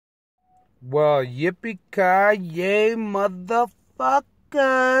Well, yippee-ki-yay,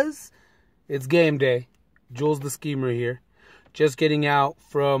 motherfuckers. It's game day. Jules the Schemer here. Just getting out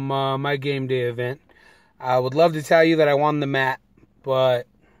from my game day event. I would love to tell you that I won the mat, but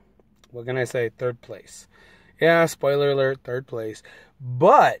what can I say? Third place. Yeah, spoiler alert, third place.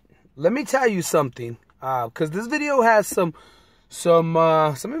 But let me tell you something, because this video has some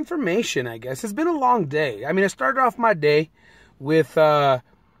information, I guess. It's been a long day. I mean, I started off my day with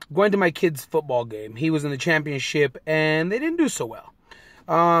going to my kid's football game. He was in the championship, and they didn't do so well.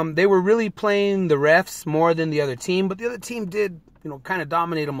 They were really playing the refs more than the other team, but the other team did, kind of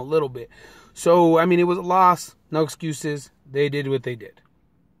dominate them a little bit. So, I mean, it was a loss. No excuses. They did what they did.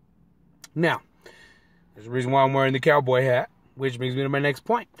 Now, there's a reason why I'm wearing the cowboy hat, which brings me to my next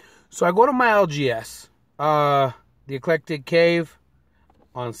point. So I go to my LGS, the Eclectic Cave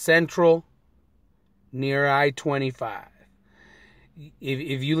on Central near I-25.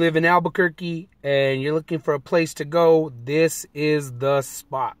 If you live in Albuquerque and you're looking for a place to go, this is the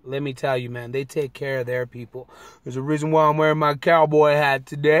spot. Let me tell you, man, they take care of their people. There's a reason why I'm wearing my cowboy hat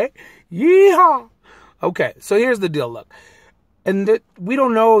today. Yeehaw! Okay, so here's the deal, look. And we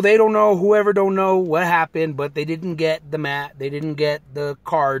don't know, they don't know, whoever don't know what happened, but they didn't get the mat, they didn't get the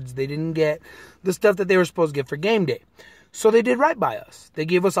cards, they didn't get the stuff that they were supposed to get for game day. So they did right by us. They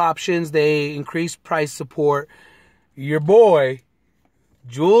gave us options, they increased price support. Your boy,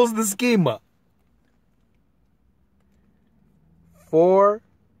 Jules the Schemer. 4,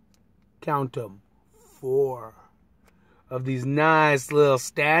 count them, 4 of these nice little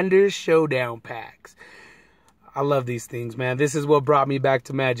standard showdown packs. I love these things, man. This is what brought me back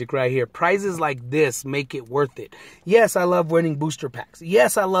to Magic right here. Prizes like this make it worth it. Yes, I love winning booster packs.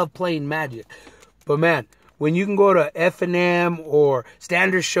 Yes, I love playing Magic. But man, when you can go to F&M or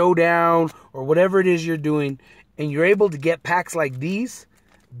Standard Showdown or whatever it is you're doing, and you're able to get packs like these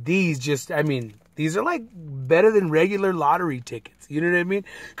just, I mean, these are like better than regular lottery tickets. You know what I mean?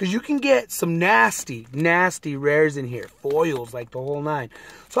 Because you can get some nasty, nasty rares in here. Foils, like the whole 9.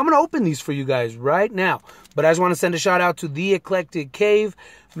 So I'm going to open these for you guys right now. But I just want to send a shout out to the Eclectic Cave.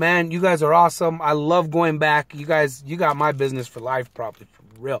 Man, you guys are awesome. I love going back. You guys, you got my business for life, probably, for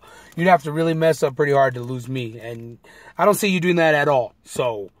real. You'd have to really mess up pretty hard to lose me. And I don't see you doing that at all.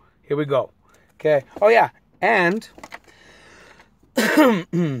 So here we go. Okay. Oh, yeah. And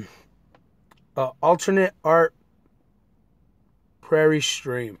alternate art prairie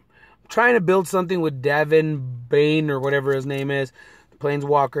stream. I'm trying to build something with Davin Bain or whatever his name is, the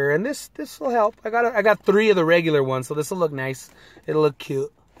Planeswalker, and this will help. I got 3 of the regular ones, so this will look nice. It'll look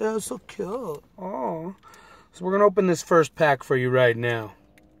cute. Yeah, it's so cute. Oh, so we're gonna open this first pack for you right now.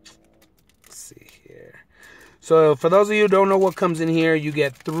 Let's see here. So for those of you who don't know what comes in here, you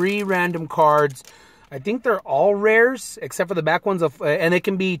get 3 random cards. I think they're all rares, except for the back ones, and it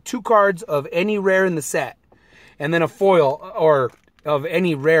can be 2 cards of any rare in the set, and then a foil, or of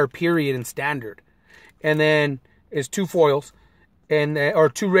any rare period in standard. And then it's 2 foils, or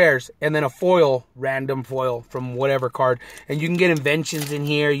 2 rares, and then a foil, random foil from whatever card. And you can get inventions in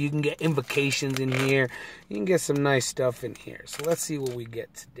here, you can get invocations in here, you can get some nice stuff in here. So let's see what we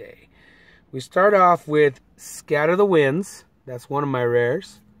get today. We start off with Scatter the Winds. That's one of my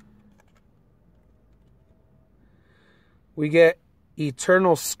rares. We get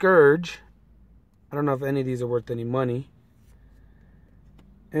Eternal Scourge. I don't know if any of these are worth any money.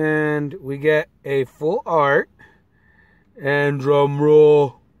 And we get a full art. And drum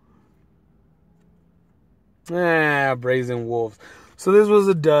roll. Brazen Wolves. So this was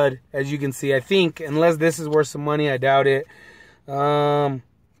a dud, as you can see. I think, unless this is worth some money, I doubt it.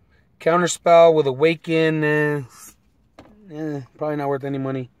 Counterspell with Awaken. Probably not worth any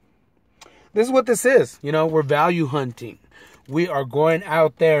money. This is what this is. We're value hunting. We are going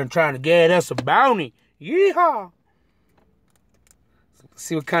out there and trying to get us a bounty. Yeehaw! So let's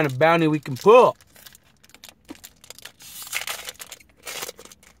see what kind of bounty we can pull.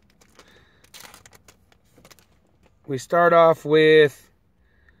 We start off with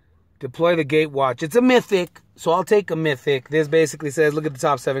Deploy the Gatewatch. It's a mythic, so I'll take a mythic. This basically says, look at the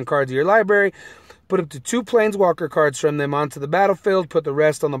top 7 cards of your library. Put up to 2 Planeswalker cards from them onto the battlefield. Put the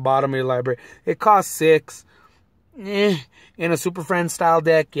rest on the bottom of your library. It costs 6. In a Super Friends style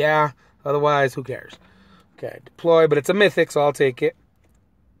deck, yeah. Otherwise, who cares? Okay, deploy, but it's a mythic, so I'll take it.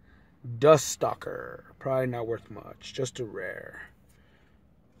 Duststalker. Probably not worth much. Just a rare.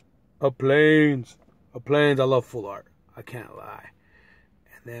 A Plains. I love full art. I can't lie.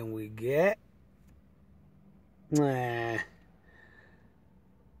 And then we get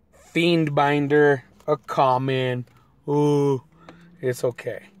Fiendbinder, a common. Ooh, it's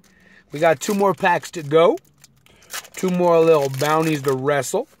okay. We got 2 more packs to go. 2 more little bounties to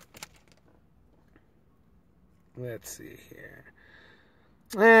wrestle. Let's see here.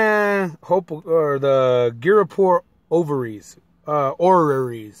 Hope or the Girapur ovaries.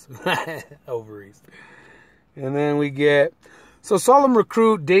 Orreries. Ovaries. And then we get... So Solemn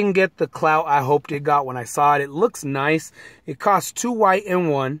Recruit didn't get the clout I hoped it got when I saw it. It looks nice. It costs 2 white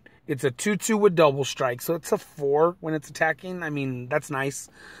and 1. It's a 2/2 with double strike. So it's a 4 when it's attacking. I mean, that's nice.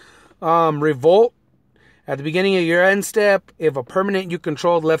 Revolt. At the beginning of your end step, if a permanent you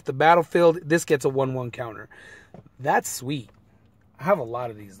controlled left the battlefield, this gets a 1/1 counter. That's sweet. I have a lot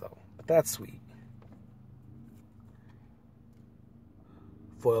of these though, but that's sweet.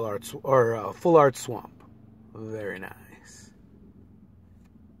 Foil art or full art swamp. Very nice.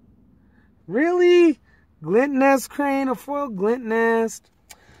 Really? Glint Nest Crane, a foil Glint Nest.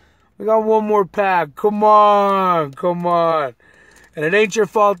 We got one more pack. Come on. Come on. And it ain't your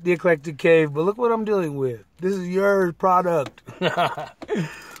fault, the Eclectic Cave, but look what I'm dealing with. This is your product.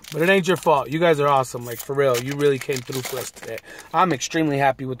 But it ain't your fault. You guys are awesome. Like, for real. You really came through for us today. I'm extremely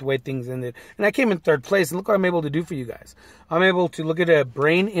happy with the way things ended. And I came in 3rd place. And look what I'm able to do for you guys. I'm able to look at a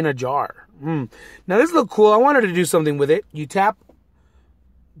brain in a jar. Now, this looks cool. I wanted to do something with it. You tap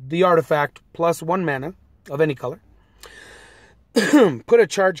the artifact plus 1 mana of any color. Put a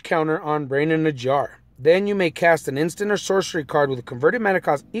charge counter on brain in a jar. Then you may cast an instant or sorcery card with a converted mana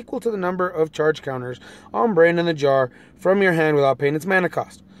cost equal to the number of charge counters on brain in the jar from your hand without paying its mana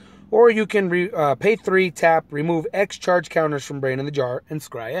cost. Or you can pay 3, tap, remove X charge counters from brain in the jar, and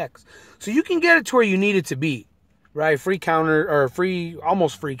scry X. So you can get it to where you need it to be, right? Free counter, or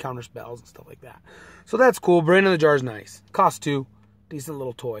almost free counter spells and stuff like that. So that's cool. Brain in the jar is nice. Cost 2. Decent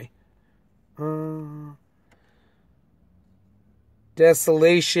little toy.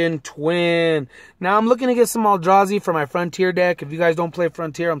 Desolation Twin. Now I'm looking to get some Eldrazi for my Frontier deck. If you guys don't play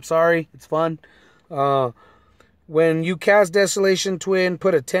Frontier, I'm sorry. It's fun. When you cast Desolation Twin,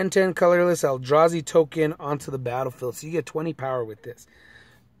 put a 10/10 colorless Eldrazi token onto the battlefield. So you get 20 power with this.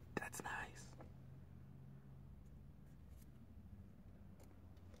 That's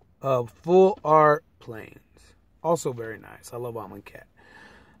nice. Full Art Plains. Also very nice. I love Amonkeht.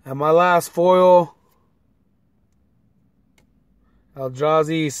 And my last foil...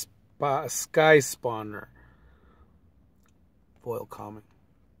 Eldrazi Sky Spawner. Foil common.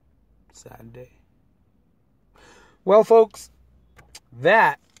 Sad day. Well, folks,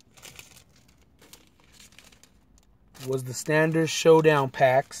 that was the standard showdown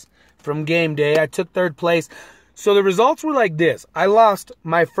packs from Game Day. I took 3rd place. So the results were like this. I lost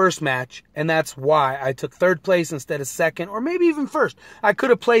my first match, and that's why I took 3rd place instead of 2nd, or maybe even 1st. I could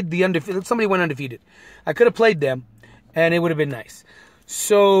have played the undefeated. Somebody went undefeated. I could have played them. And it would have been nice.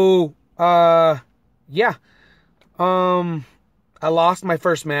 So, yeah. I lost my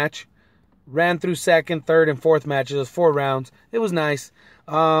first match. Ran through 2nd, 3rd, and 4th matches. It was 4 rounds. It was nice.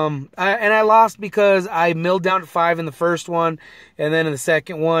 I lost because I milled down to 5 in the first one. And then in the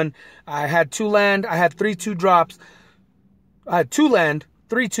second one, I had 2 land. I had 3 2-drops. I had 2 land,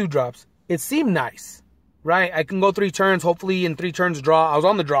 3 2-drops. It seemed nice, right? I can go 3 turns. Hopefully in 3 turns draw. I was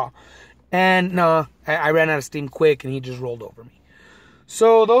on the draw. And no, I ran out of steam quick, and he just rolled over me.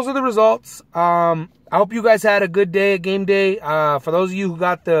 So those are the results. I hope you guys had a good day at Game Day. For those of you who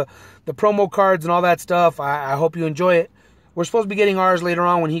got the promo cards and all that stuff, I hope you enjoy it. We're supposed to be getting ours later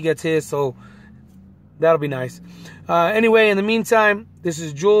on when he gets his, so that'll be nice. Anyway, in the meantime, this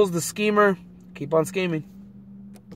is Jules the Schemer. Keep on scheming.